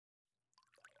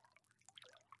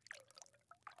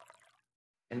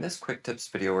In this quick tips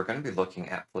video, we're going to be looking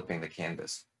at flipping the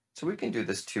canvas. So we can do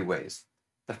this two ways.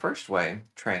 The first way,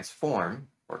 transform,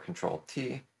 or Control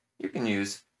T, you can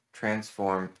use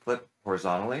transform flip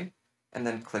horizontally, and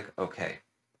then click OK.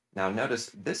 Now notice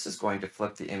this is going to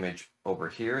flip the image over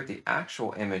here. The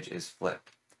actual image is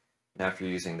flipped. Now if you're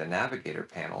using the navigator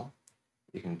panel,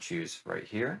 you can choose right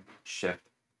here, Shift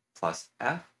plus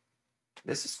F.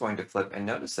 This is going to flip, and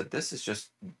notice that this is just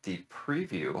the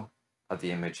preview of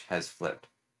the image has flipped.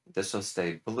 This will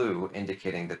stay blue,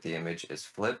 indicating that the image is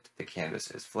flipped, the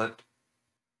canvas is flipped,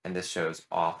 and this shows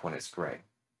off when it's gray.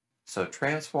 So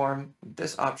transform,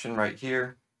 this option right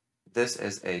here, this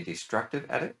is a destructive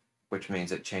edit, which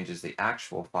means it changes the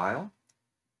actual file.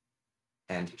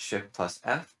 And Shift plus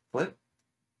F, flip,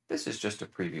 this is just a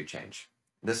preview change.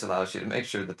 This allows you to make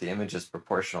sure that the image is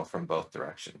proportional from both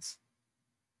directions.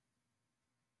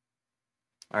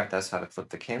 All right, that's how to flip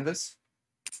the canvas.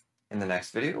 In the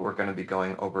next video, we're going to be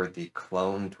going over the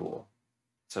clone tool.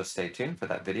 So stay tuned for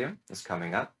that video. It's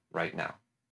coming up right now.